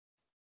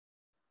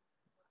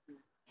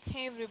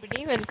Hey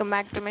everybody, welcome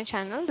back to my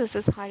channel. This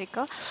is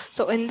Harika.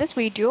 So in this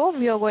video,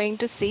 we are going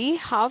to see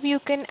how you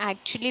can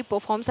actually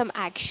perform some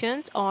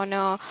actions on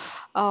a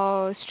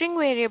string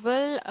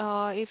variable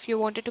if you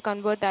wanted to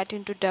convert that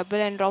into double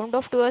and round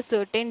off to a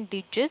certain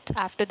digit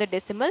after the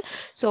decimal.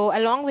 So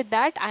along with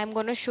that, I'm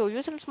going to show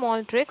you some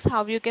small tricks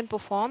how you can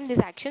perform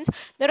these actions.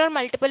 There are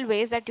multiple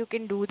ways that you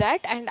can do that,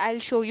 and I'll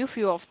show you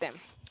few of them.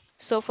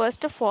 So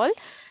first of all,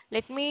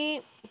 let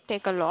me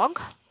take a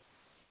log.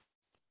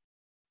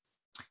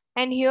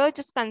 And here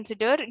just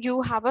consider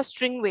you have a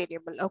string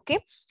variable,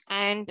 okay,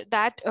 and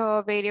that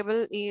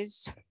variable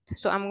is,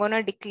 so I'm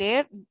gonna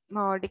declare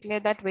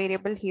that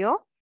variable here.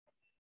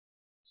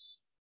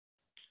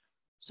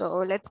 So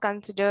let's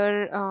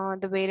consider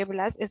the variable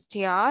as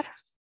str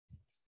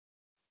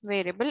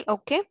variable,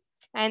 okay,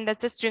 and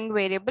that's a string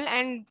variable,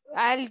 and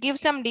I'll give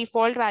some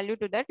default value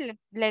to that.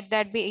 Let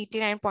that be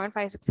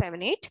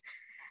 89.5678.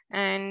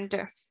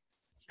 And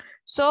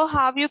so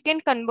how you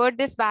can convert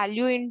this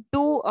value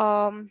into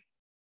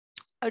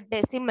a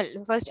decimal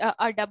first,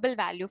 a double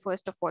value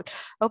first of all,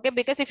 okay,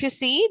 because if you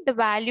see the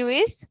value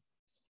is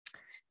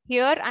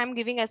here, I'm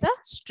giving as a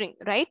string,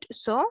 right?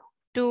 So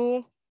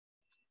to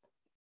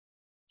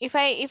if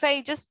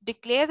I just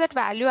declare that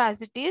value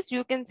as it is,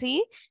 you can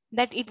see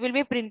that it will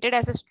be printed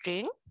as a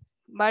string,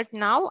 but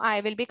now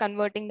I will be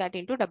converting that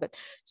into double.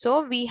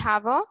 So we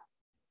have a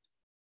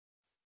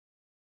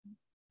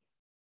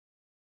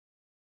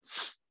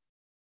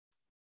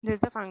this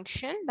is a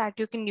function that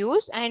you can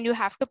use, and you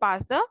have to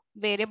pass the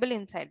variable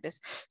inside this.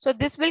 So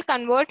this will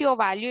convert your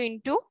value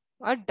into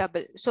a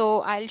double. So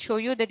I'll show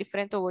you the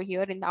difference over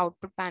here in the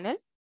output panel.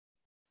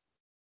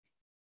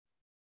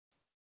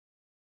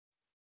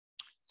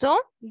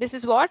 So this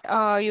is what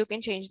you can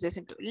change this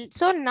into.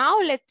 So now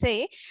let's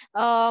say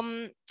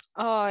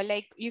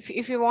like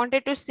if you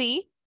wanted to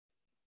see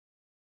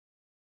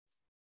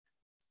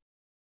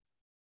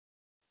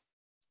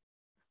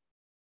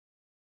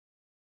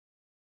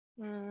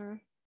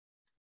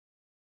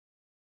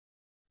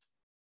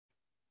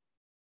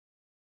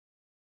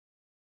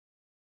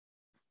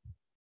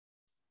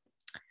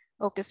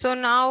okay, so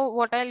now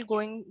what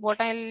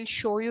I'll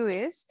show you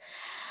is,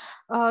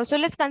 so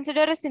let's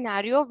consider a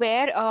scenario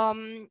where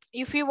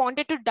if you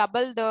wanted to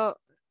double the,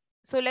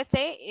 so let's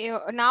say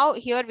now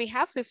here we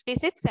have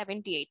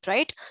 5678,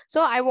 right?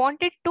 So I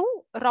wanted to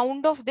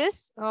round off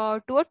this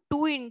to a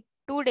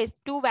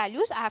two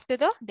values after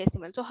the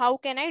decimal. So how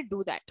can I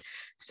do that?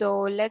 So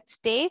let's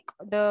take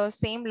the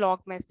same log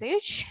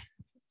message.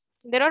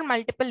 There are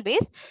multiple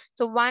ways.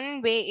 So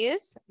one way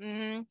is,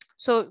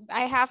 so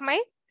I have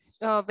my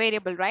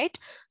variable, right?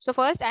 So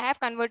first I have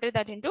converted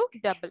that into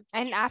double,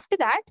 and after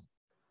that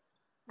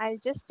I'll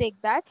just take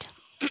that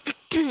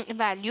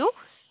value,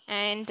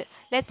 and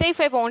let's say if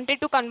I wanted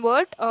to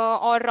convert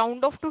or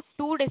round off to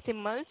two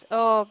decimals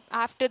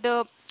after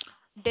the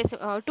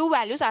two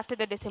values after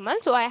the decimal,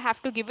 so I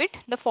have to give it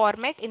the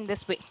format in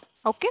this way,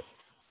 okay.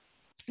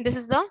 This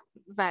is the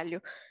value.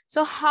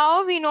 So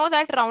how we know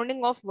that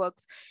rounding off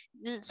works?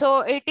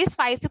 So it is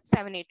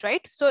 5678,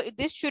 right? So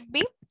this should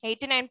be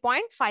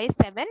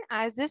 89.57,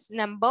 as this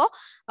number,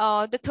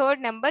 the third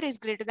number is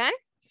greater than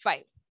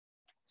 5.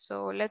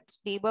 So let's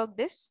debug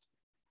this.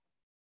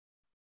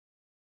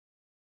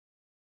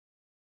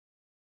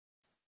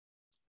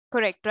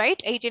 Correct,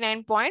 right?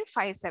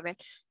 89.57.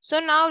 So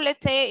now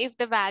let's say if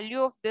the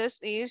value of this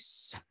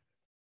is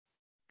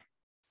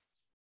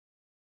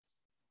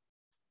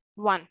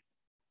 1.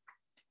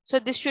 So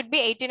this should be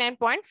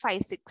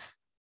 89.56.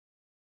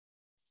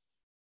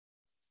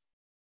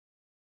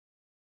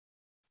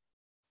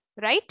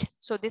 Right?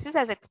 So this is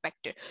as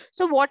expected.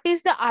 So what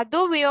is the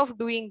other way of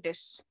doing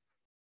this?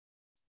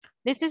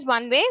 This is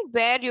one way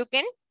where you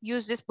can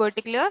use this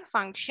particular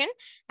function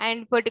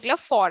and particular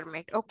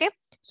format, okay?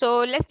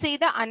 So let's see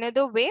the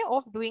another way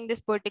of doing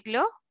this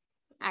particular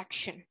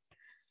action,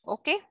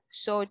 okay?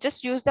 So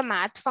just use the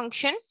math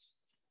function,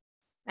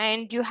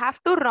 and you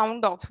have to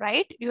round off,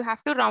 right? You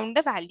have to round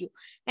the value.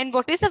 And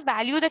what is the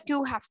value that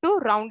you have to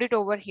round it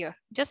over here?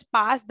 Just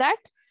pass that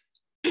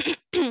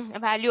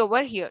value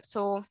over here.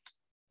 So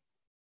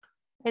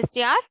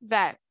str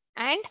var,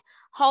 and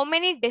how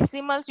many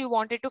decimals you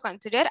wanted to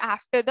consider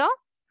after the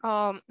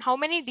how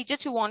many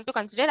digits you want to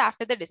consider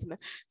after the decimal.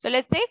 So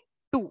let's say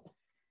 2.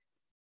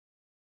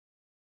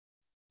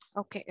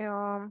 Okay.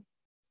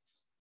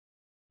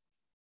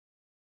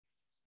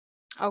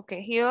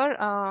 Okay,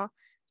 here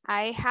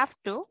I have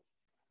to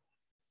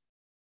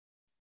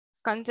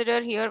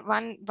consider here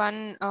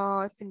one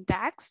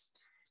syntax.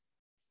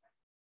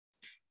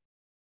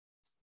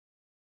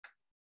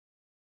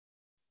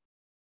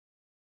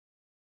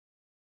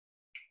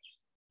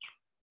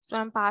 So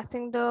I'm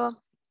passing the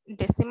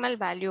decimal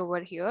value over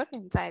here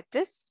inside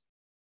this,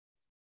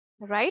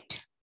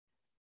 right?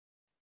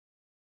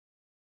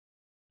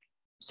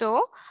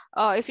 So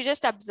if you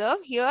just observe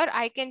here,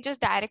 I can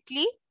just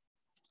directly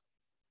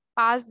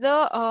pass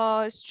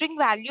the string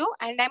value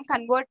and I'm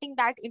converting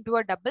that into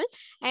a double.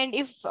 And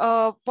if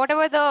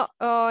whatever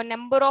the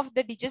number of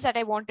the digits that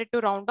I wanted to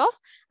round off,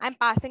 I'm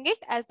passing it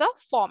as the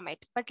format.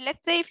 But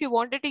let's say if you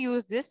wanted to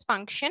use this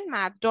function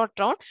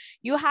math.round,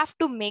 you have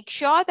to make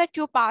sure that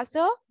you pass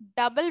a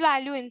double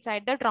value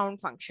inside the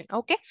round function.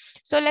 Okay.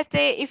 So let's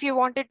say if you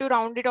wanted to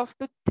round it off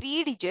to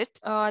 3 digits,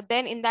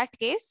 then in that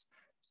case,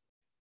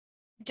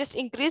 just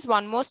increase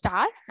one more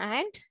star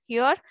and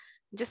here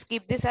just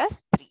keep this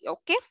as 3.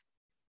 Okay.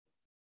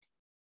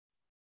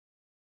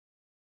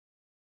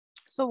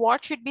 So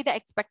what should be the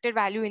expected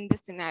value in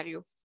this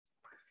scenario?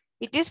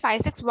 It is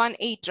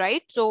 5618,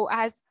 right? So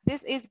as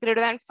this is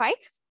greater than 5,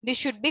 this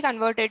should be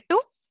converted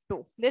to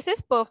 2. This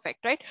is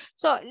perfect, right?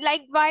 So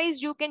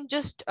likewise, you can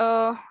just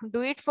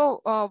do it for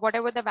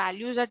whatever the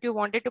values that you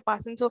wanted to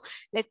pass in. So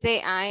let's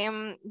say I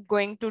am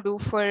going to do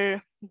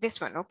for this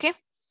one, okay?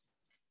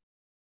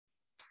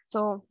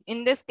 So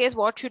in this case,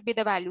 what should be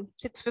the value?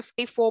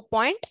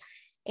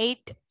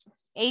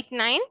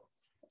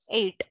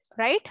 654.8898,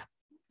 right?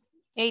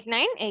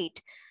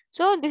 898.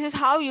 So this is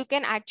how you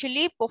can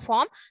actually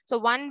perform. So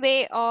one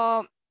way,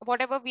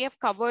 whatever we have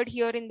covered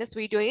here in this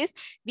video is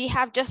we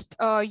have just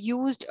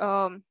used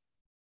a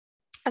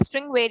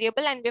string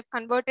variable and we've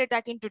converted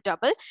that into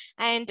double,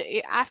 and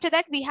after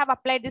that we have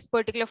applied this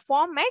particular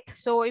format.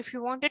 So if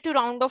you wanted to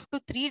round off to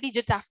 3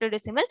 digits after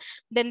decimal,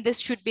 then this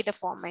should be the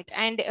format.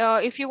 And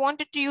if you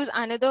wanted to use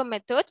another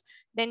method,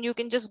 then you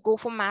can just go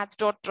for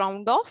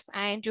math.roundoff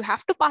and you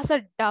have to pass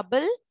a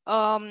double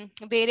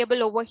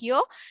variable over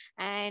here,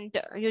 and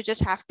you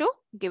just have to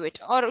give it,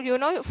 or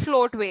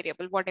float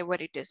variable, whatever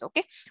it is.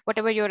 Okay,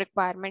 whatever your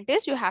requirement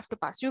is, you have to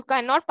pass. You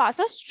cannot pass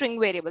a string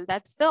variable.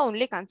 That's the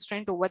only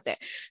constraint over there.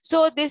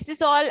 So this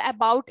is all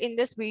about in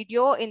this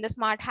video in the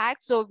smart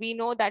hacks. So we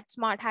know that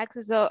smart hacks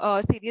is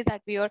a series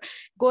that we are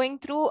going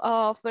through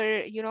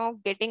for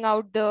getting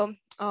out the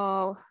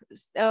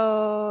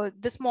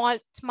small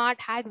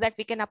smart hacks that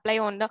we can apply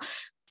on the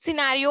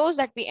scenarios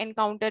that we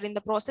encounter in the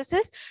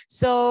processes.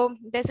 So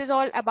this is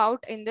all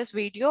about in this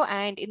video,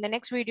 and in the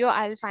next video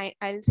I'll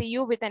see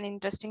you with an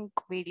interesting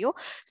video.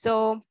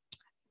 So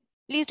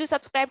please do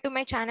subscribe to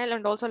my channel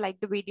and also like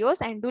the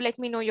videos, and do let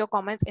me know your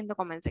comments in the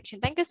comment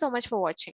section. Thank you so much for watching.